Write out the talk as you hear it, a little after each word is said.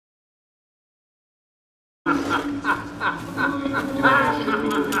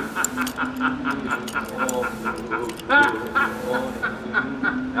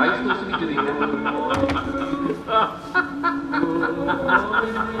Now you're supposed to be doing that. Oh,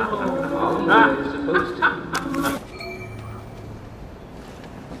 you're supposed to.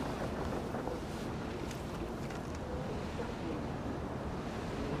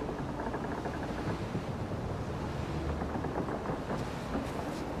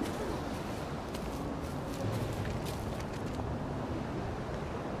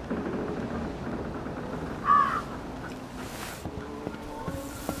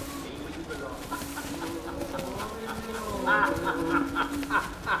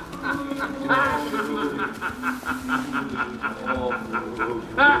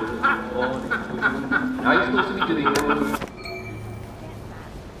 Now you're supposed to be doing that.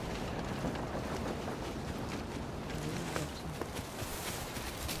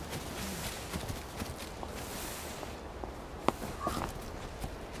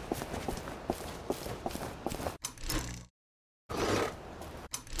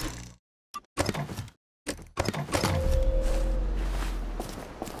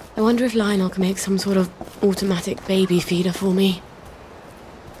 I wonder if Lionel can make some sort of automatic baby feeder for me.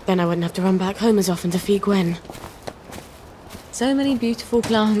 Then I wouldn't have to run back home as often to feed Gwen. So many beautiful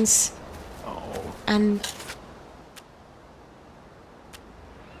plants. Oh. And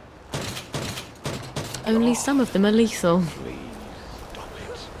only some of them are lethal. Please, stop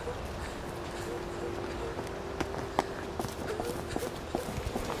it.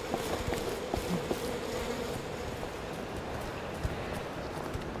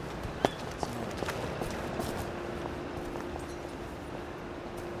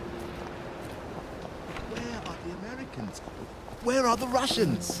 Where are the Americans? Where are the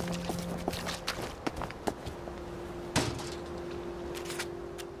Russians?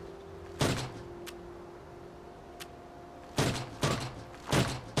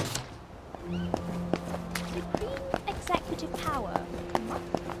 Supreme executive power.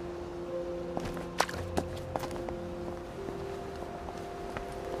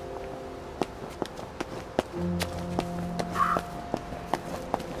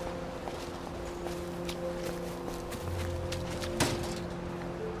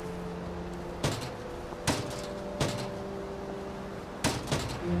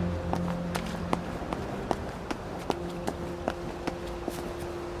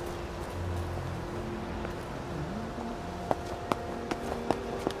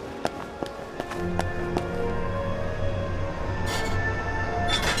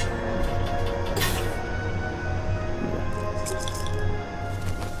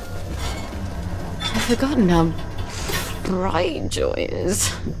 I've forgotten how bright joy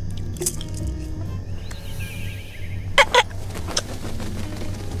is.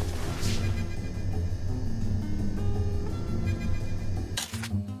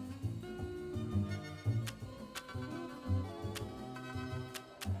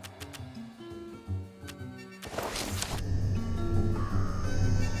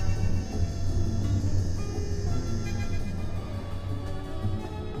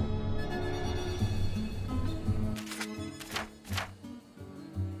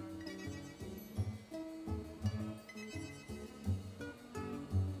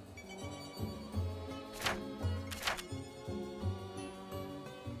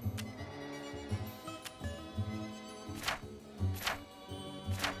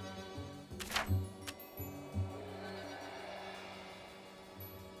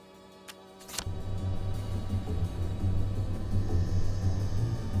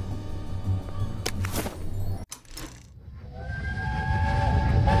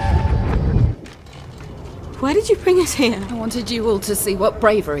 Why did you bring us here? I wanted you all to see what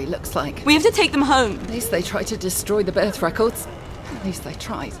bravery looks like. We have to take them home. At least they tried to destroy the birth records. At least they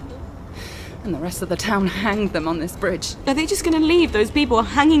tried. And the rest of the town hanged them on this bridge. Are they just going to leave those people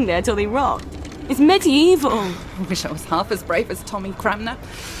hanging there till they rot? It's medieval. I wish I was half as brave as Tommy Cramner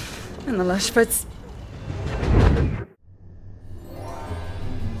and the Lushfords.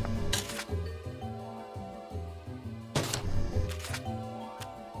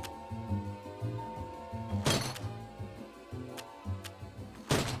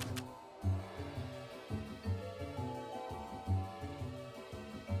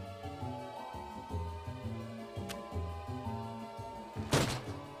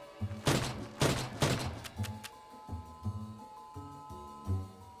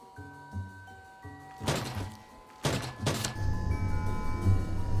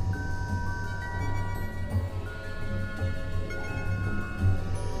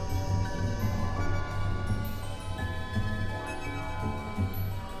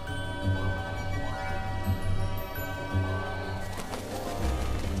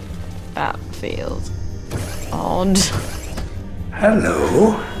 field. Odd.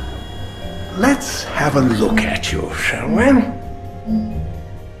 Hello. Let's have a look at you, shall we?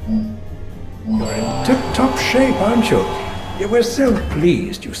 You're in tip-top shape, aren't you? Yeah, we're so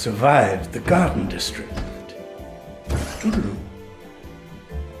pleased you survived the Garden District. Toodaloo.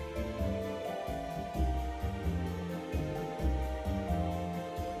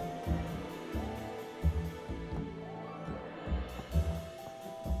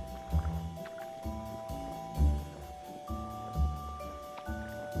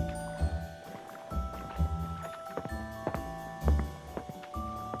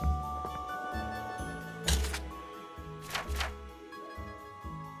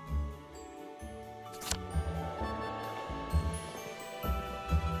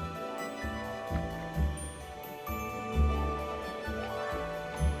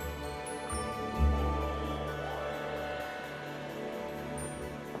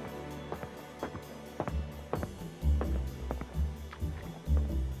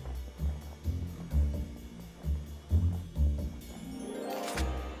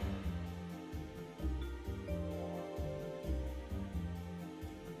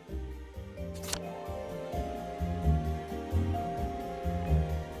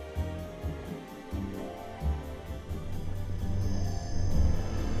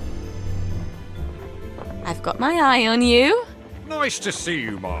 I've got my eye on you. Nice to see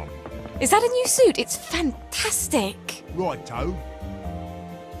you, Mom. Is that a new suit? It's fantastic. Righto.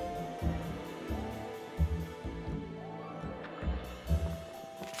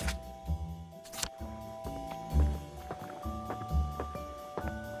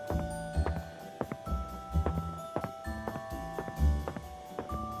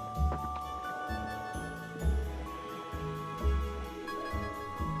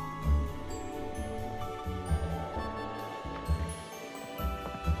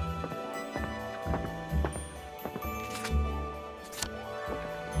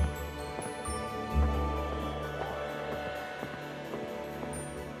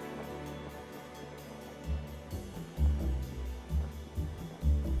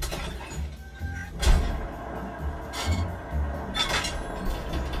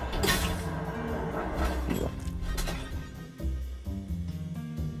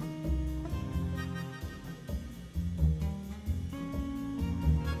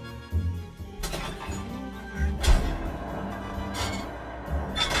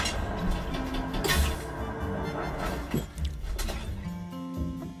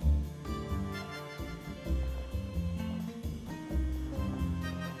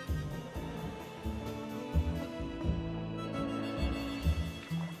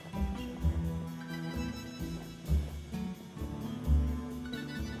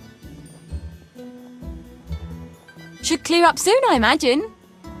 Should clear up soon, I imagine.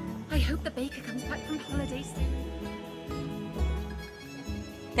 I hope the baker comes back from holidays.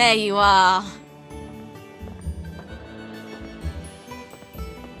 There you are.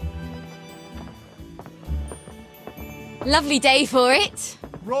 Lovely day for it.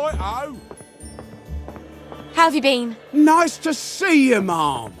 Righto. How have you been? Nice to see you,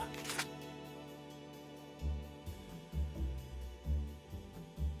 Mom.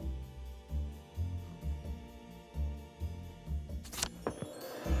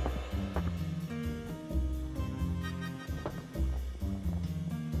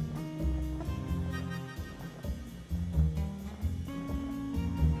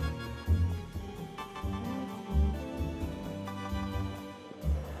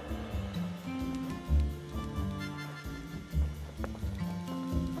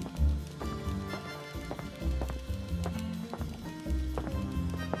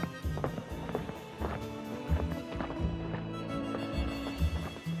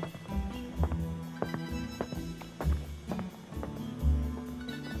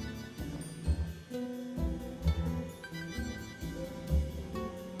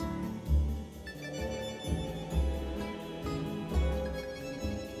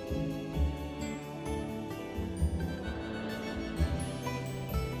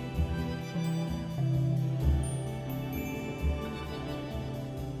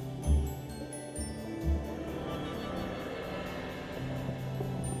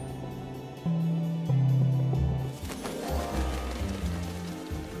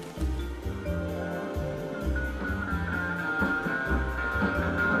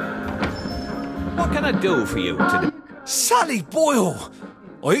 What can I do for you today? Sally Boyle!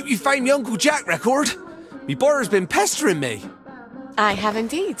 I hope you found my Uncle Jack record. Me brother's been pestering me. I have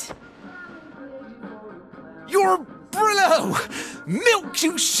indeed. You're Brillo! Milk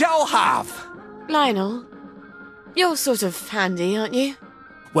you shall have! Lionel, you're sort of handy, aren't you?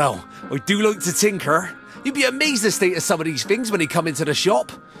 Well, I do like to tinker. You'd be amazed at the state of some of these things when they come into the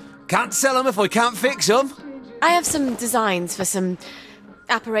shop. Can't sell them if I can't fix them. I have some designs for some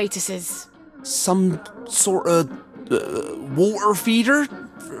apparatuses. Some sort of water feeder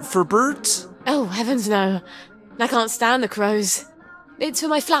for birds? Oh, heavens no. I can't stand the crows. It's for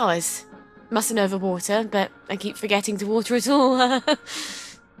my flowers. Mustn't overwater, but I keep forgetting to water it all.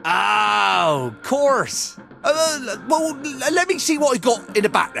 Oh, of course. Well, let me see what I got in the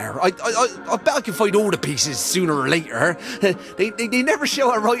back there. I bet I can find all the pieces sooner or later. They never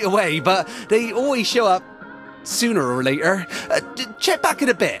show up right away, but they always show up sooner or later. Check back in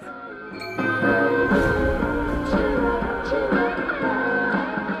a bit.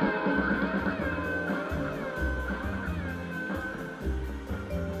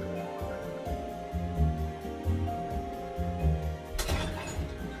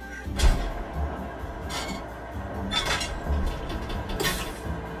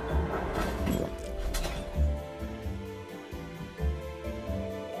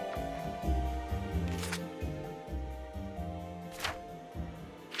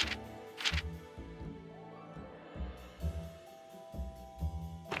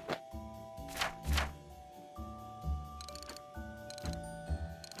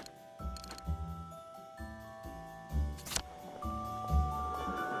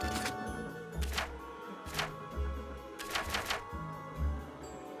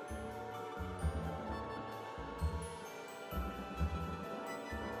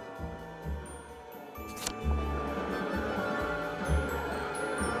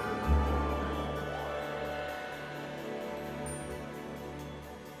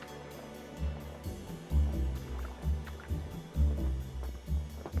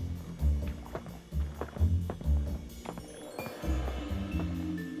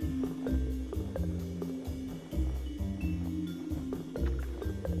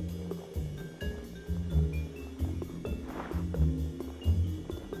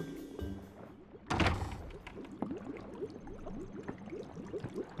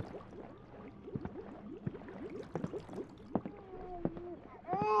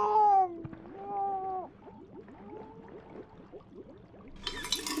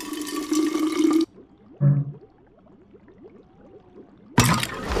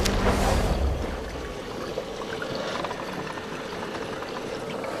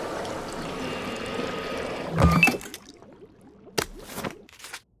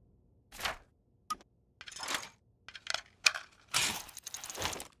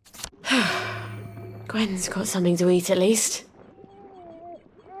 Gwen's got something to eat at least.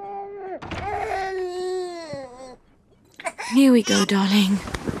 Here we go, darling.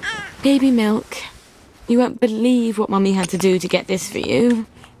 Baby milk. You won't believe what Mummy had to do to get this for you.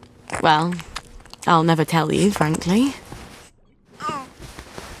 Well, I'll never tell you, frankly.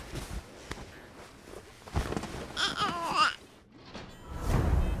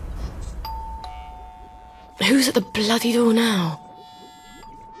 Who's at the bloody door now?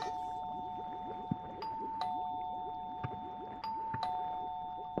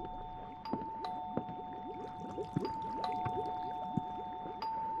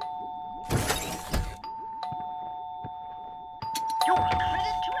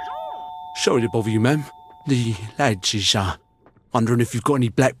 Sorry to bother you, ma'am. The lads is wondering if you've got any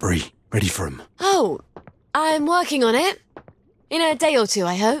blackberry ready for 'em. Oh, I'm working on it. In a day or two,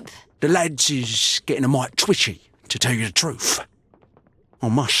 I hope. The lads is getting a mite twitchy, to tell you the truth. I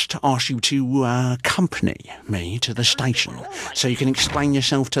must ask you to accompany me to the station so you can explain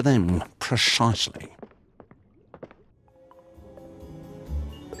yourself to them precisely.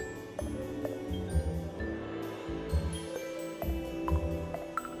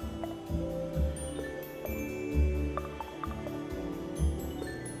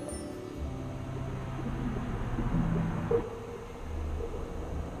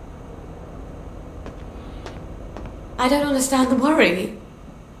 I don't understand the worry.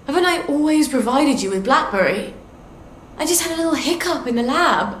 Haven't I always provided you with blackberry? I just had a little hiccup in the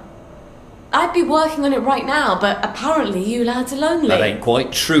lab. I'd be working on it right now, but apparently you lads are lonely. That ain't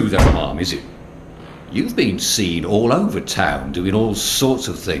quite true though, Mum, is it? You've been seen all over town doing all sorts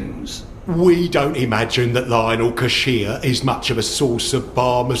of things. We don't imagine that Lionel Cashier is much of a source of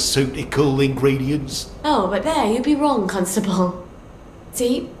pharmaceutical ingredients. Oh, but there, you'd be wrong, Constable.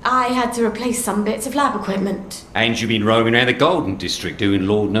 See, I had to replace some bits of lab equipment. And you've been roaming around the Golden District doing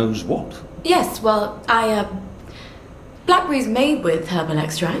Lord knows what. Yes, well, blackberry's made with herbal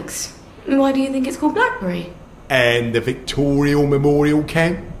extracts. Why do you think it's called blackberry? And the Victorial Memorial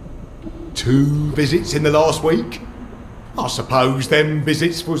Camp? 2 visits in the last week? I suppose them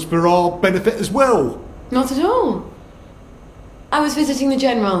visits was for our benefit as well. Not at all. I was visiting the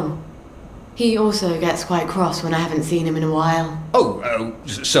General. He also gets quite cross when I haven't seen him in a while.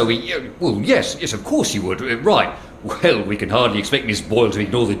 So he... well, yes, of course you would. Right. Well, we can hardly expect Miss Boyle to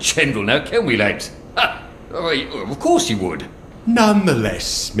ignore the General now, can we, lads? Of course you would.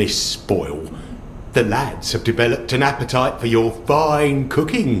 Nonetheless, Miss Boyle, the lads have developed an appetite for your fine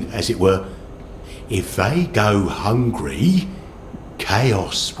cooking, as it were. If they go hungry,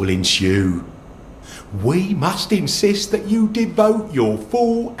 chaos will ensue. We must insist that you devote your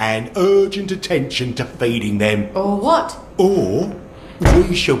full and urgent attention to feeding them. Or what? Or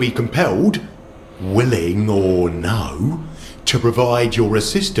we shall be compelled, willing or no, to provide your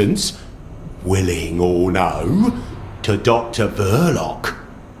assistance, willing or no, to Dr. Verloc.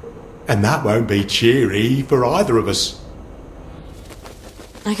 And that won't be cheery for either of us.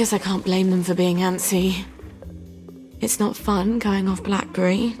 I guess I can't blame them for being antsy. It's not fun going off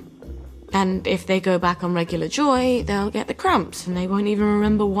Blackberry. And if they go back on regular Joy, they'll get the cramps and they won't even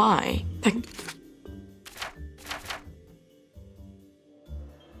remember why.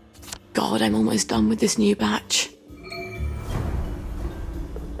 God, I'm almost done with this new batch.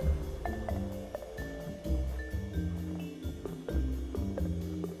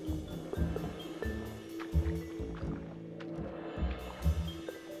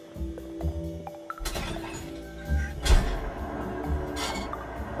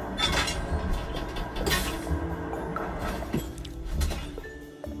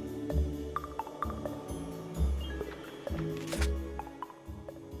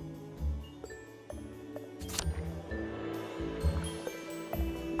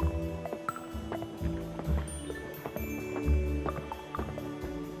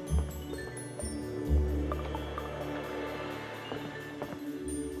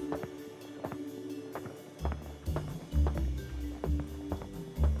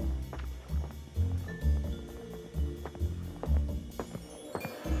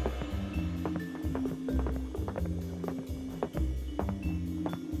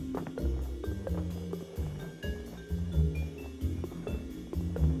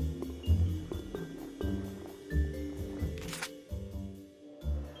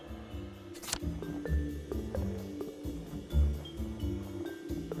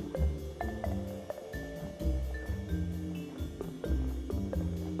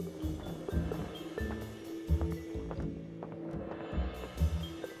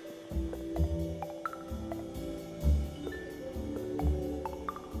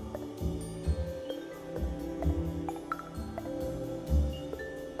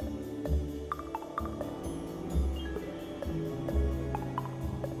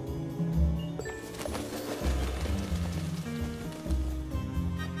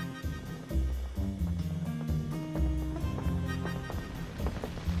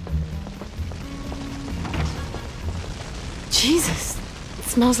 Jesus, it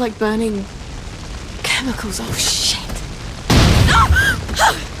smells like burning chemicals. Oh, shit.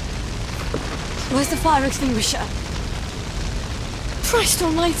 Where's the fire extinguisher? Christ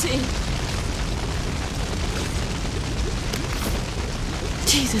almighty.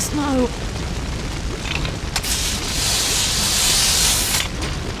 Jesus, no.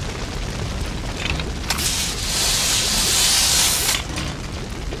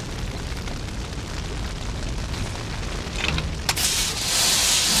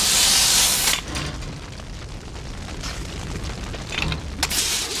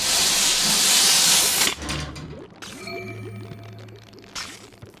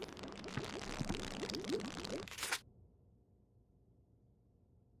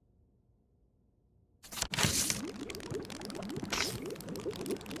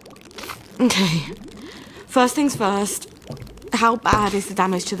 Okay, first things first, how bad is the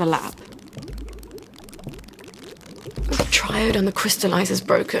damage to the lab? The triode on the crystallizer's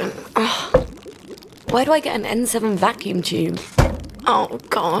broken. Oh. Why do I get an N7 vacuum tube? Oh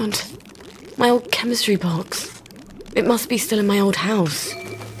God, my old chemistry box. It must be still in my old house.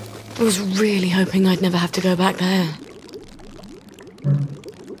 I was really hoping I'd never have to go back there.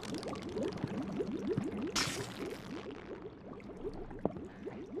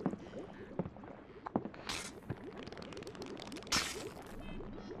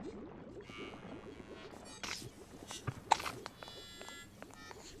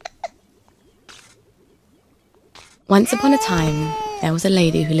 Once upon a time, there was a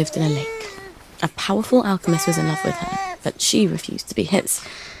lady who lived in a lake. A powerful alchemist was in love with her, but she refused to be his,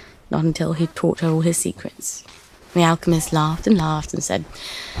 not until he'd taught her all his secrets. The alchemist laughed and laughed and said,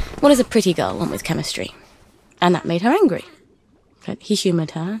 "What does a pretty girl want with chemistry?" And that made her angry. But he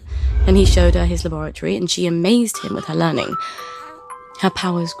humoured her, and he showed her his laboratory, and she amazed him with her learning. Her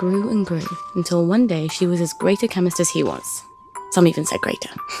powers grew and grew, until one day she was as great a chemist as he was. Some even said greater.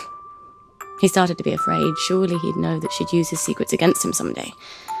 He started to be afraid. Surely he'd know that she'd use his secrets against him someday.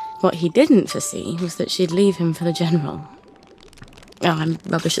 What he didn't foresee was that she'd leave him for the general. Oh, I'm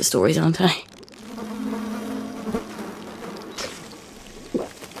rubbish at stories, aren't I?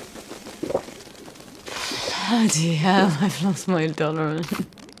 Bloody hell, I've lost my tolerance.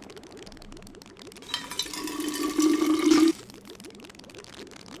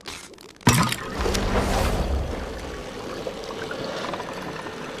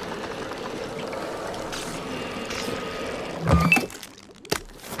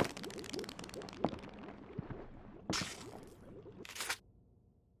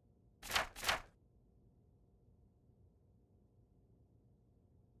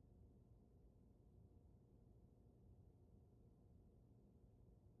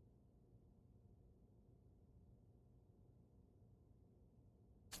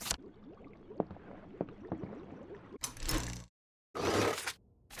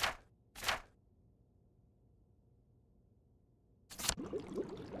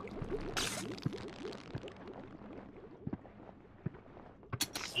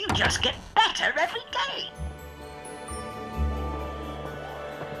 You just get better every day.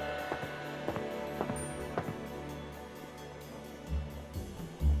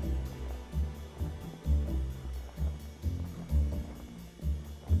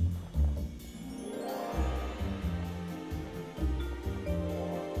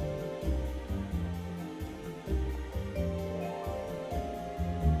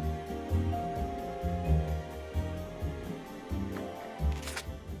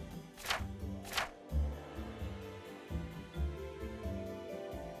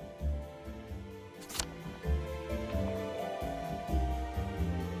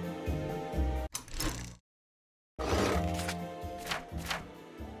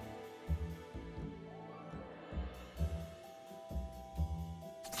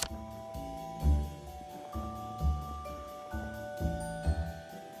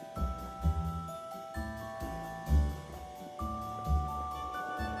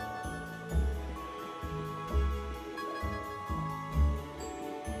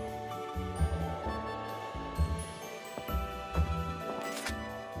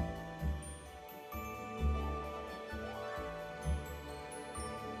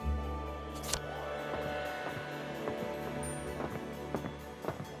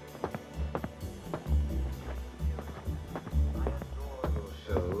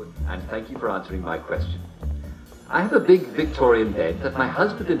 And thank you for answering my question. I have a big Victorian bed that my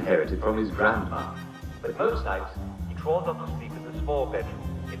husband inherited from his grandma. But most nights, he crawls up to sleep in the small bedroom,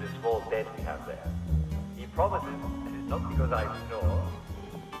 in the small bed we have there. He promises, and it's not because I snore,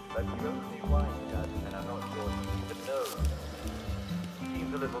 but he won't say why he does, and I'm not sure he even knows. He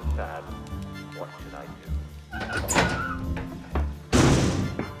seems a little sad. What should I do?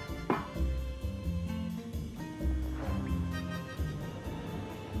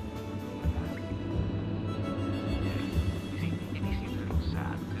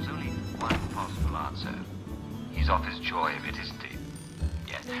 He's off his joy of it, isn't he?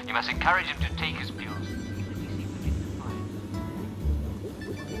 Yes. You must encourage him to take his pills.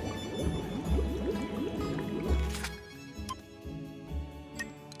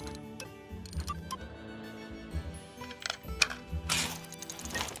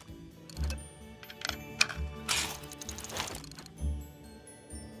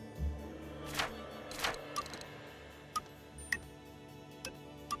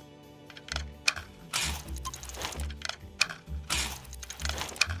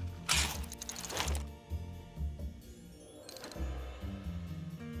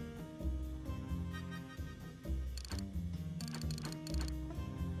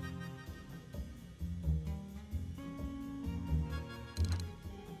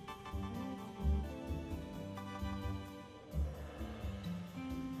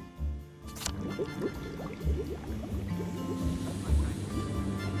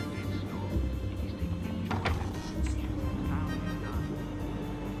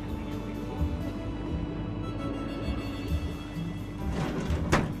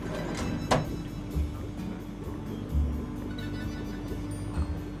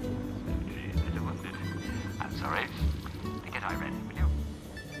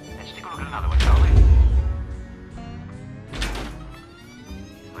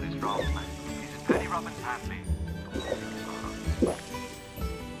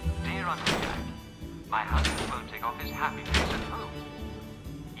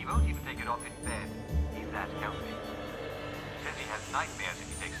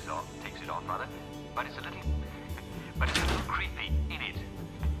 creepy in it.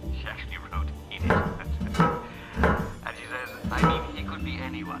 She actually wrote in it. And she says, I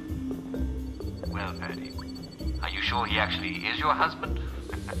anyone. Well, Purdy, are you sure he actually is your husband?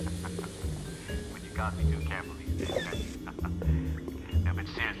 But you can't be too careful these days, can you? No, but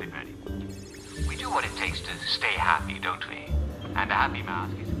seriously, Purdy, we do what it takes to stay happy, don't we? And a happy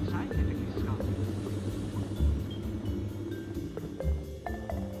mask is scientifically sculpted.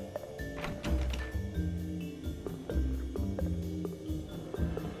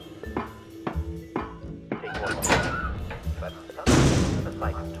 But sometimes a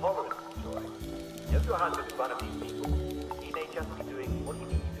like tolerance of joy. If your husband is one of these people, he may just be doing what he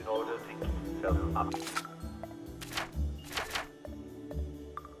needs in order to keep himself up.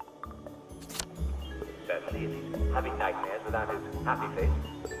 Certainly, if he's having nightmares without his happy face,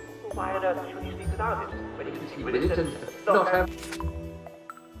 well, why on earth should he sleep without it? When he can sleep with it and not have...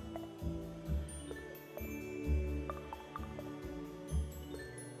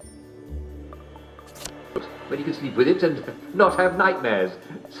 When you can sleep with it and not have nightmares.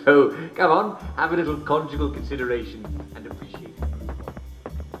 So, come on, have a little conjugal consideration and appreciate it.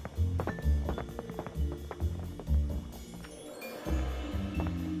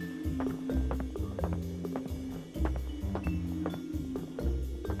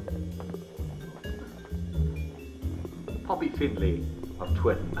 Poppy Findlay of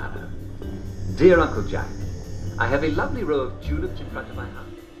Twerton Manor. Dear Uncle Jack, I have a lovely row of tulips in front of my house.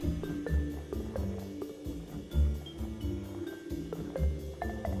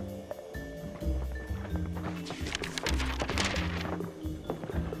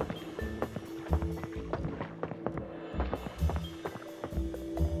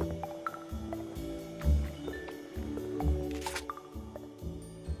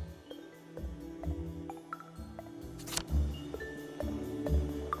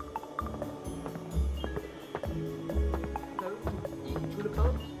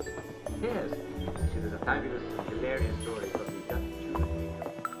 Yes, there's a fabulous, hilarious story from the Dutch tulip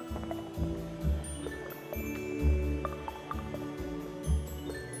maker.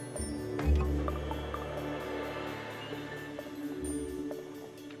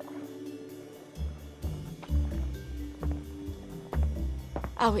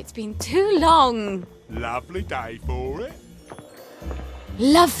 Oh, it's been too long. Lovely day for it.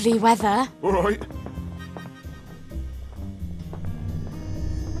 Lovely weather. All right.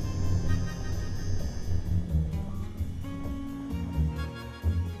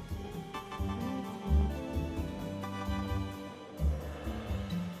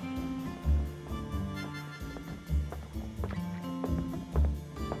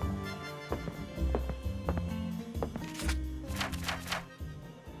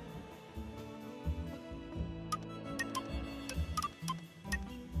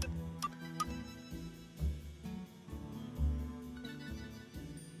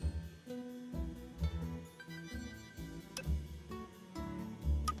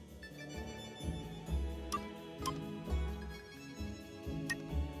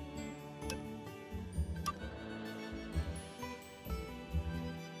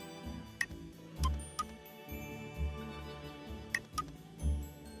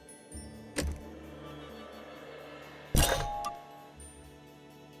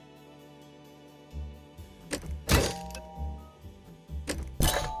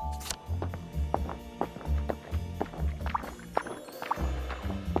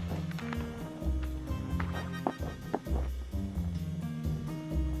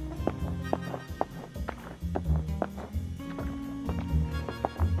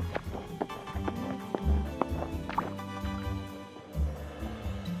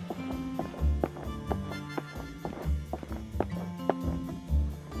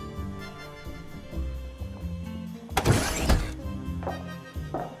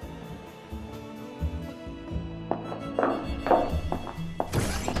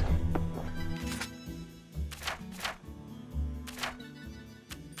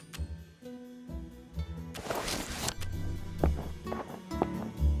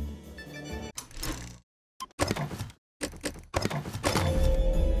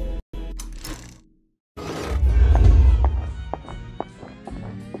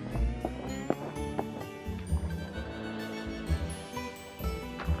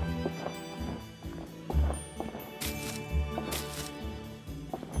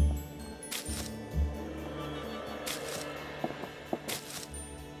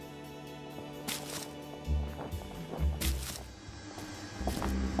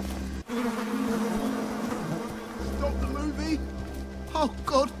 Oh,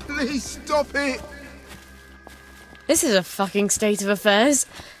 God, please stop it! This is a fucking state of affairs.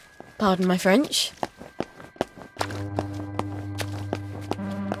 Pardon my French.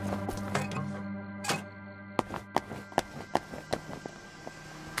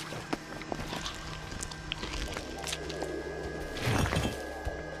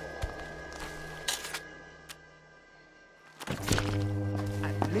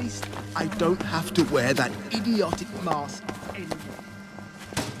 At least I don't have to wear that idiotic mask anymore.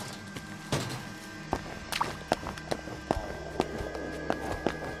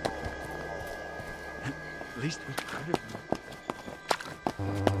 At least we could have.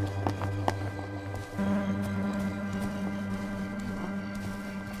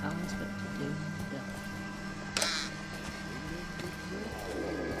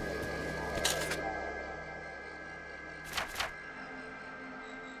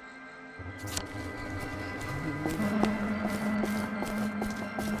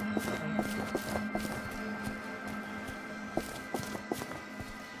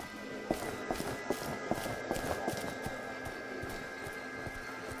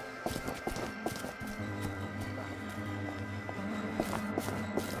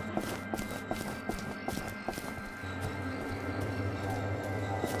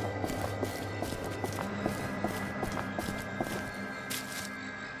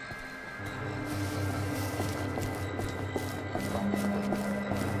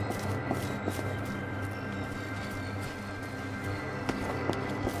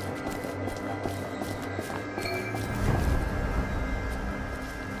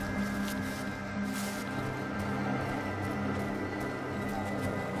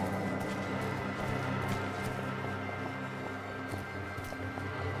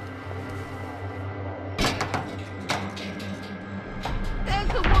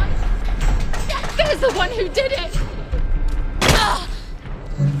 The one who did it!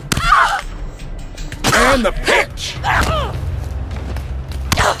 And the pitch!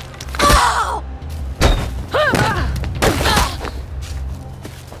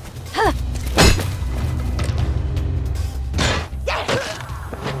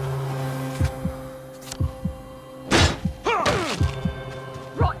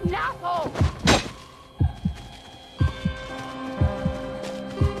 Rotten apple!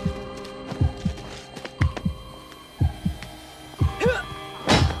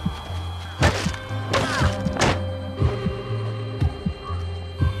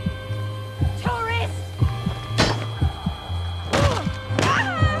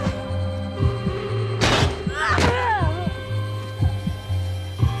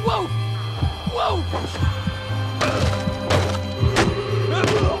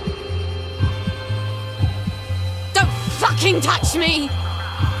 Touch me!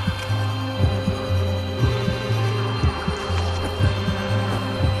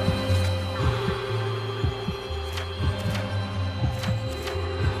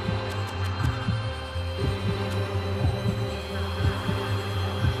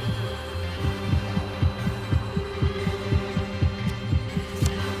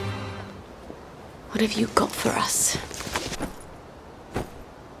 What have you got for us?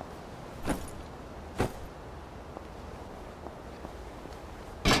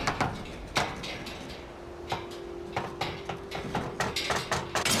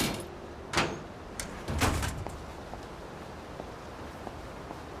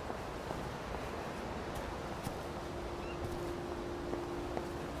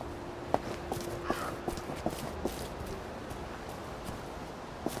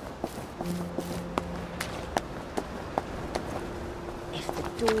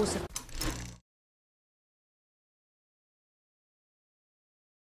 Doors of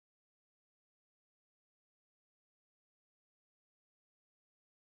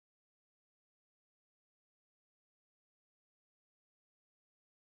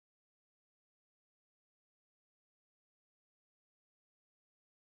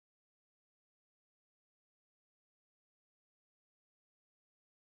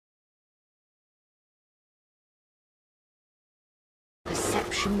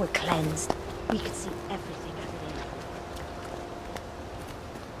perception were cleansed, we could see everything happening.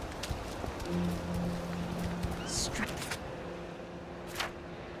 Strength.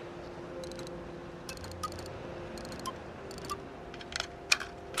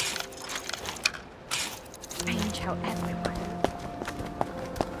 Strange how everyone.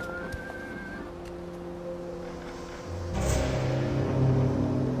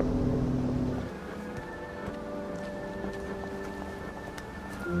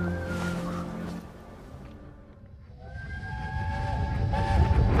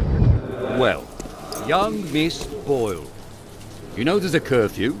 Well, young Miss Boyle. You know there's a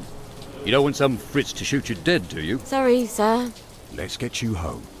curfew. You don't want some Fritz to shoot you dead, do you? Sorry, sir. Let's get you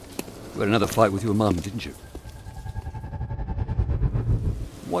home. You had another fight with your mum, didn't you?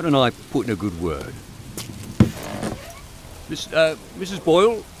 Why don't I put in a good word? Mrs.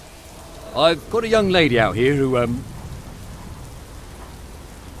 Boyle, I've got a young lady out here who, I'm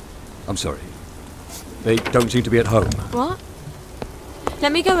sorry. They don't seem to be at home. What?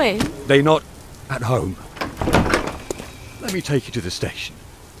 Let me go in. They're not at home. Let me take you to the station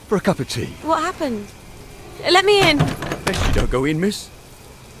for a cup of tea. What happened? Let me in. Best you don't go in, miss.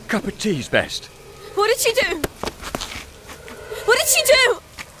 Cup of tea's best. What did she do? What did she do?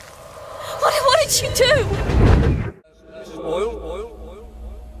 What did she do? Oil.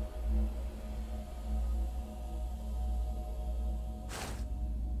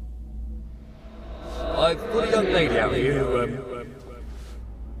 I've got a young lady out here who,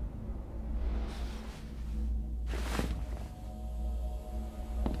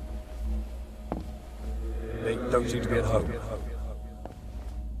 they don't seem to be at home.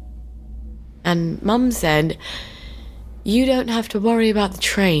 And Mum said, you don't have to worry about the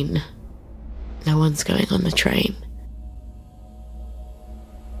train. No one's going on the train.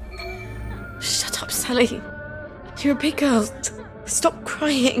 Shut up, Sally. You're a big girl. Stop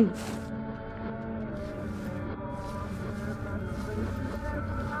crying.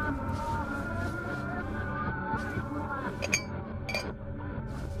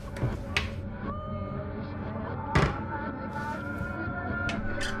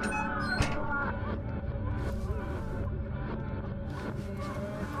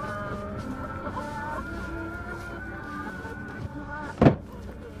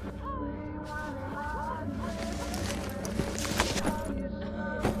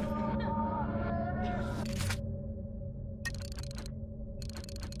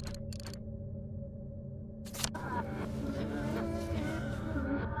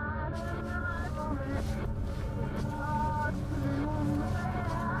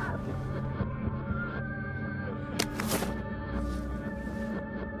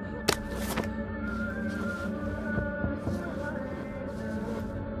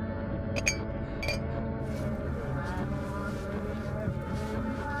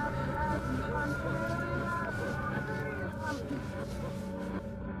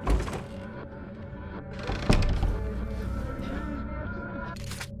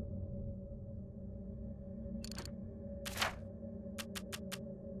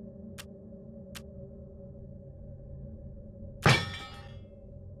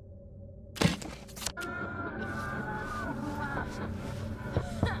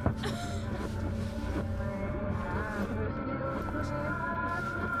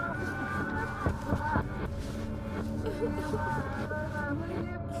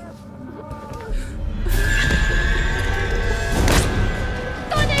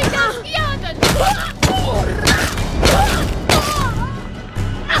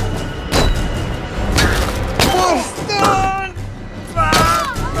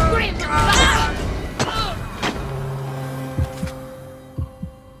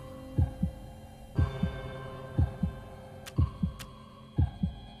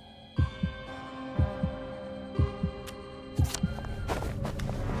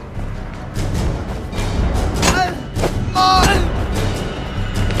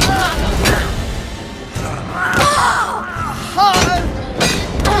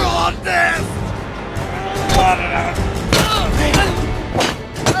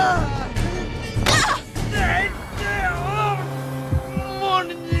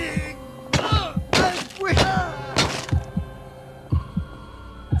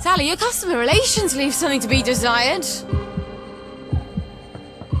 Sally, your customer relations leave something to be desired.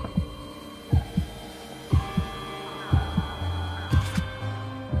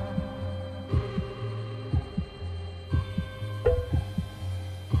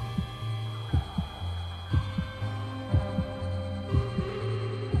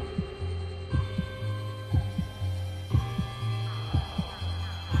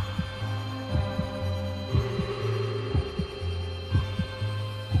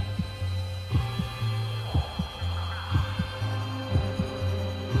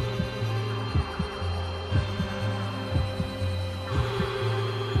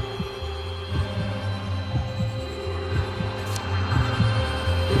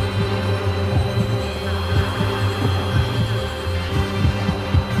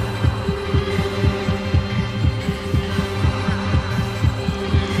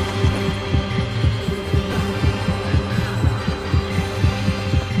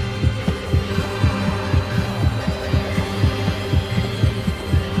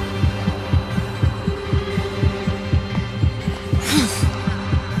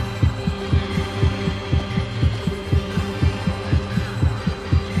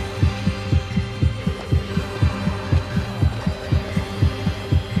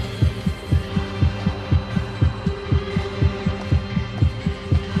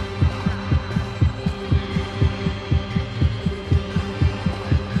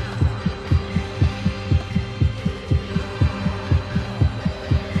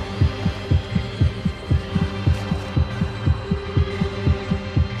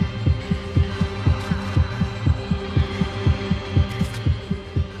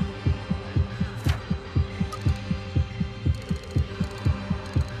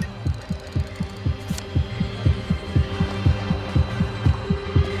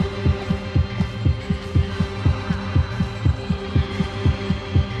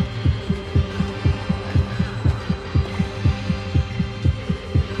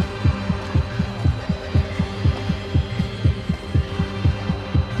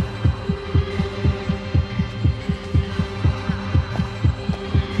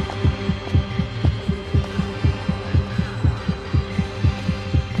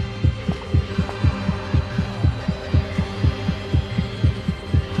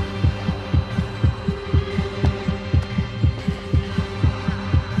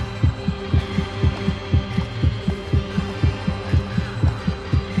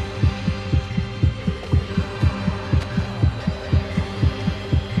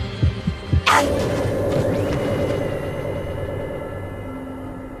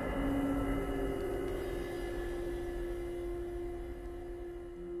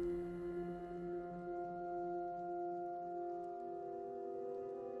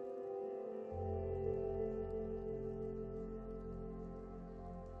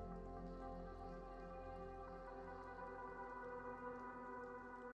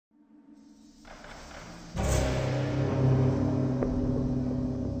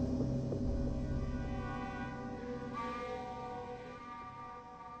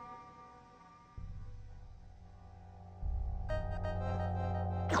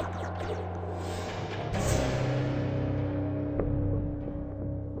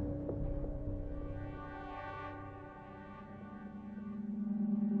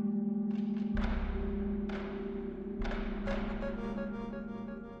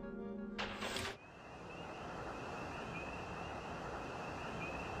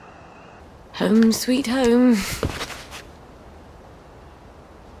 Home sweet home.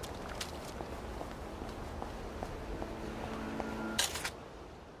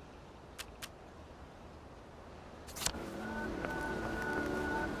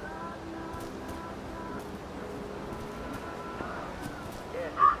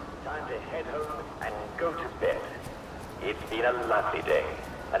 Time to head home and go to bed. It's been a lovely day,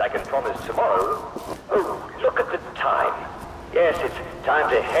 and I can promise tomorrow... Oh, look at the time. Yes, it's time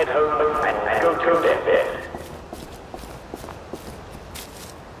to head home and go to bed.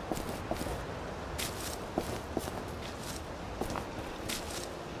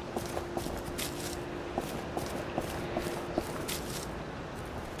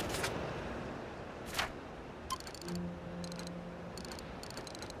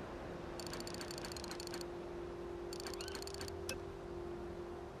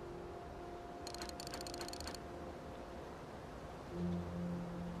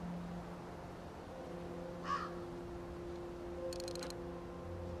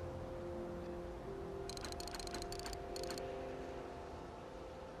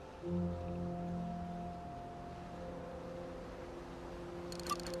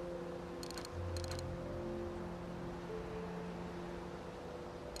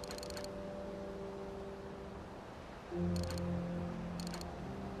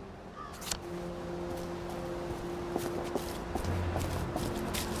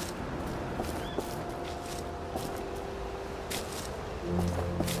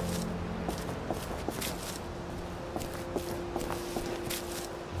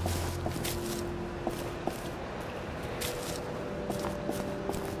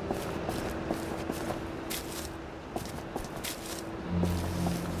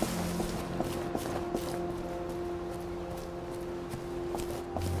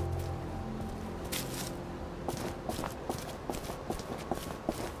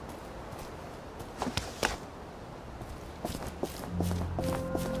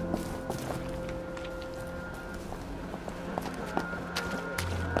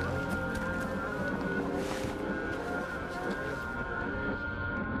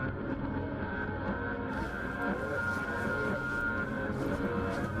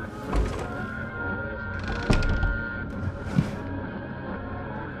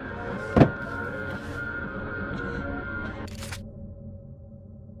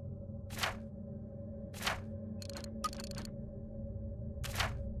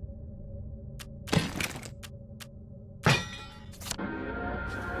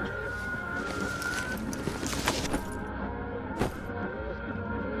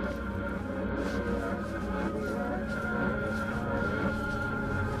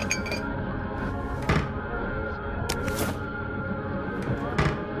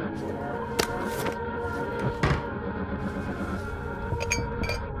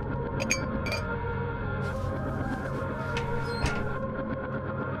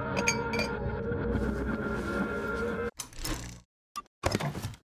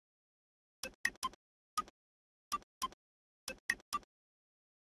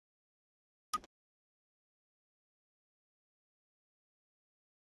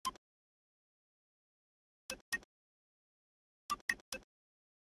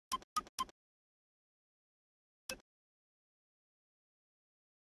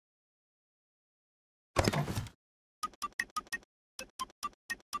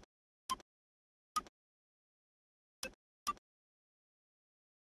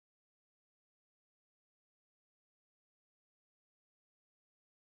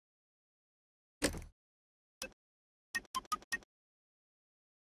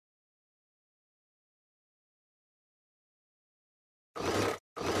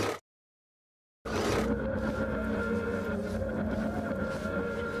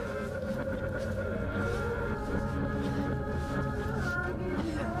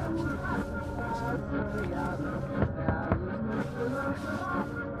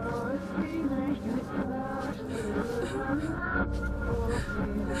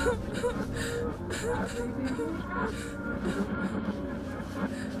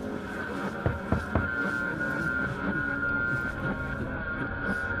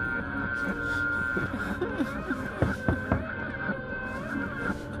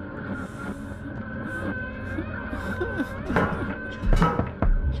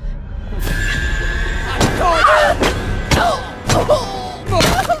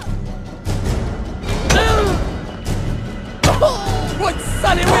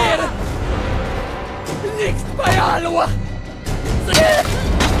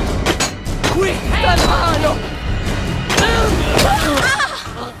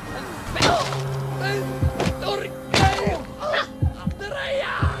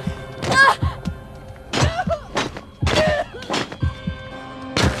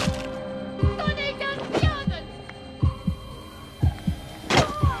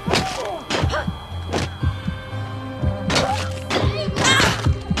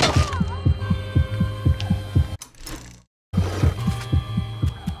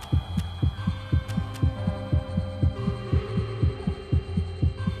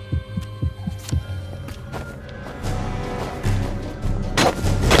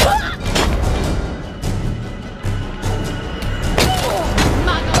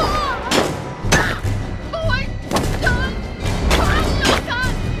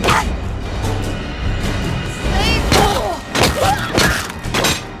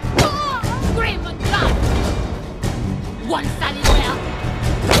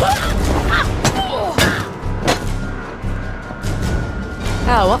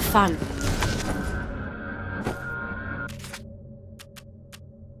 Oh, what fun.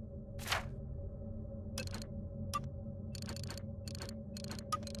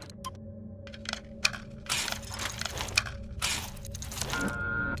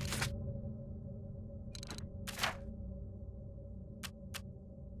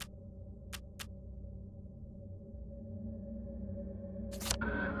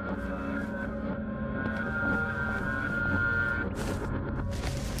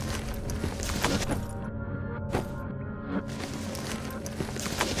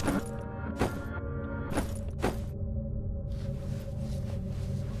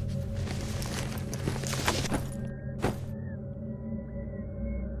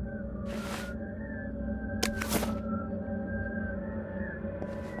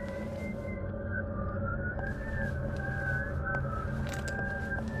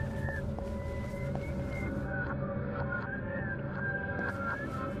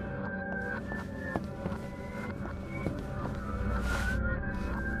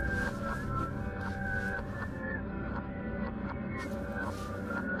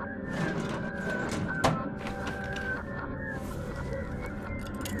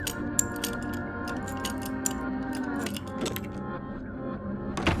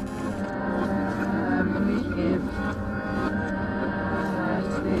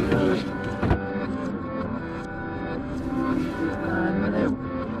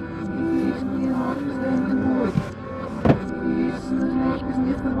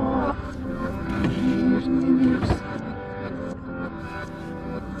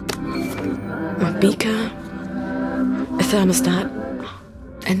 A beaker, a thermostat,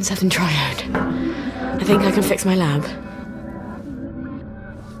 N7 triode. I think I can fix my lab.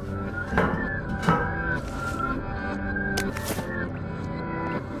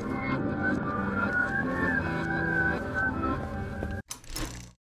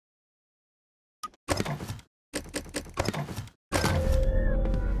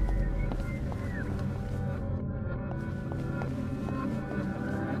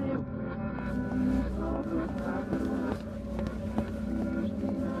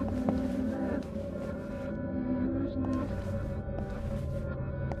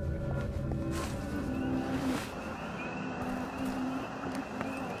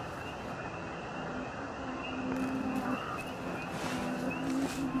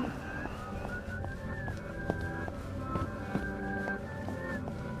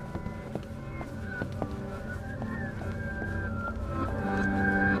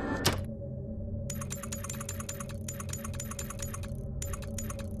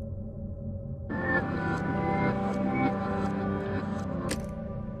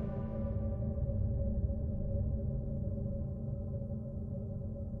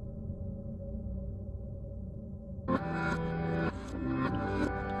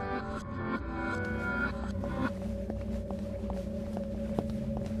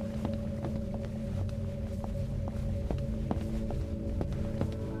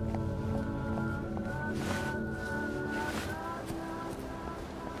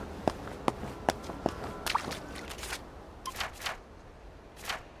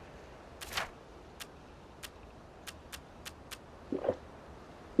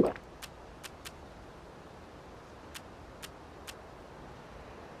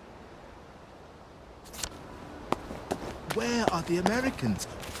 Where are the Americans?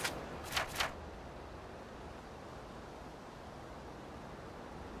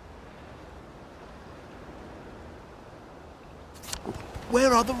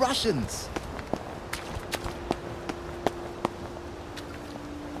 Where are the Russians?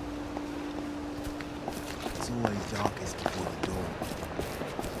 It's always darkest before the dawn.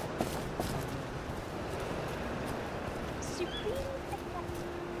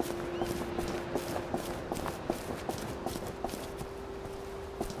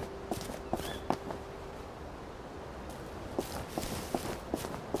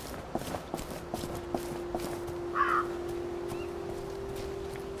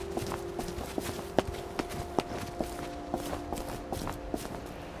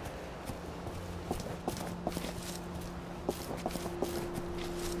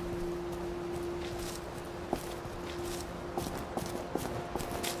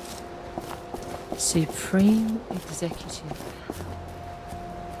 Supreme Executive.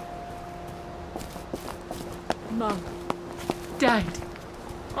 Mum, Dad,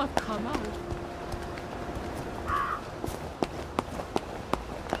 I've come out.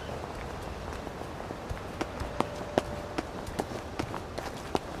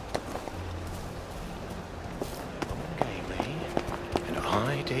 And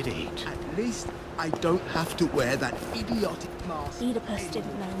I did eat. At least least I don't have to wear that idiotic mask. Oedipus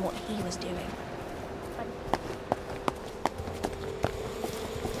didn't know what he was doing.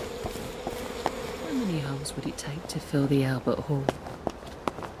 How many holes would it take to fill the Albert Hall?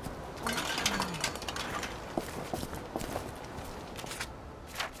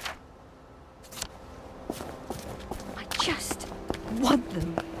 I just want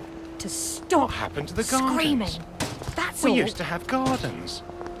them to stop What happened to the screaming. gardens? That's We all. used to have gardens.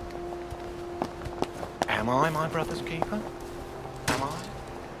 Am I my brother's keeper? Am I?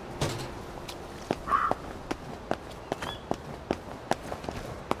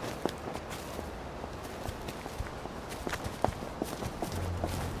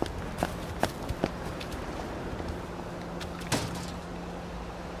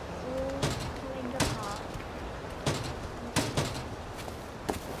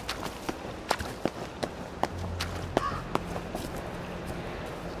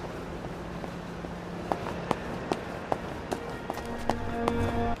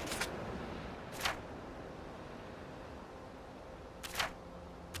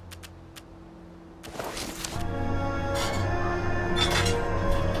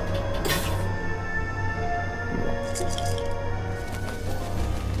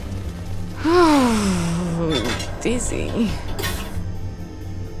 Dizzy.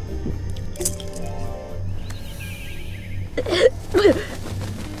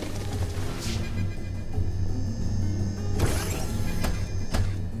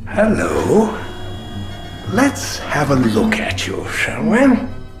 Hello. Let's have a look at you, shall we? You're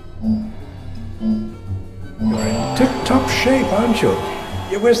in tip-top shape, aren't you?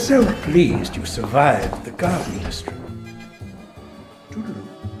 You were so pleased you survived the garden district. Toodaloo.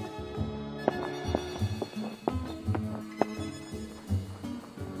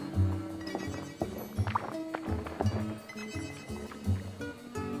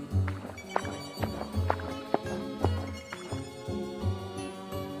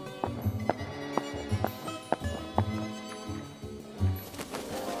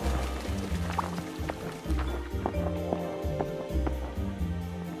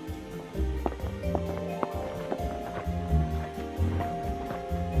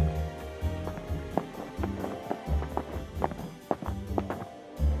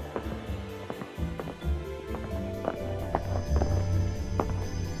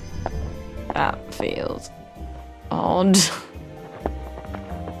 That feels odd.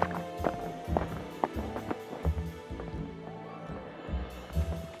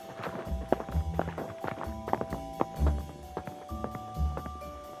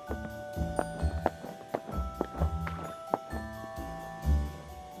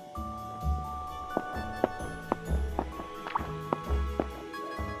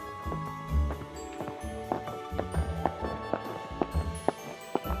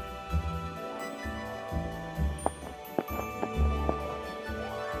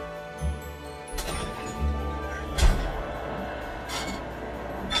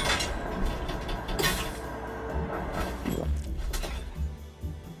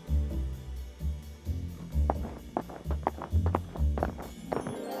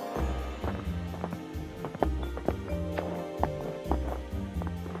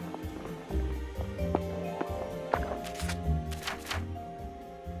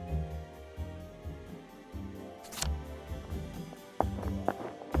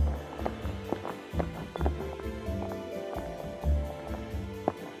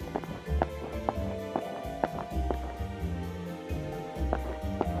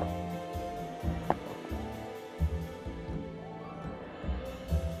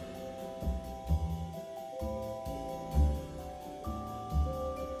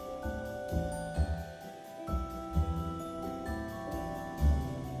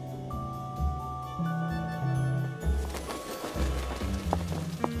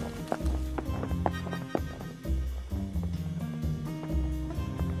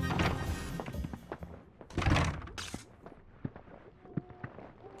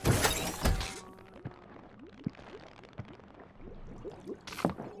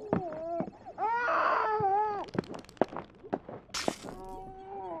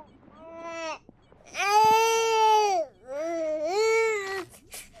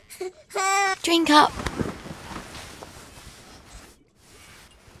 Drink up.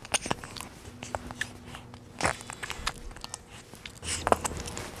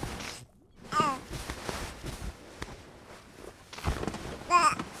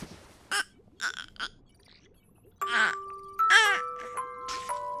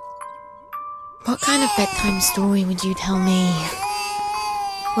 What kind of bedtime story would you tell me?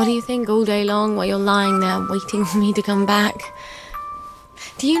 What do you think all day long while you're lying there waiting for me to come back?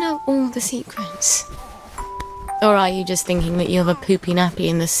 Do you know all the secrets? Or are you just thinking that you have a poopy nappy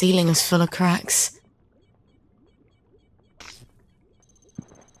and the ceiling is full of cracks?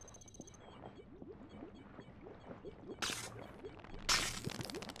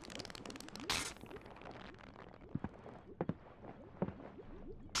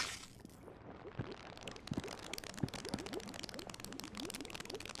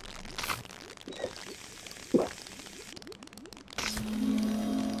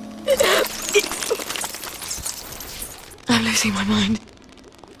 I'm losing my mind.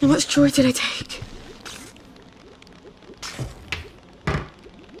 How much joy did I take?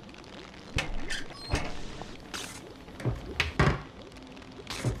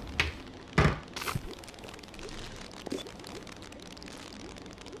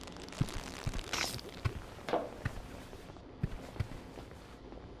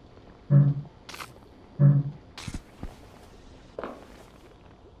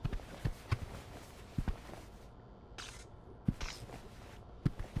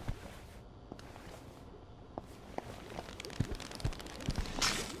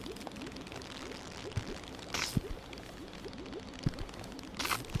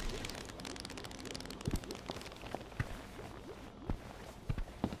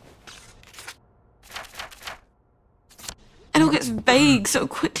 It all gets vague so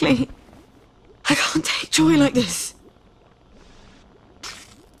quickly. I can't take joy like this.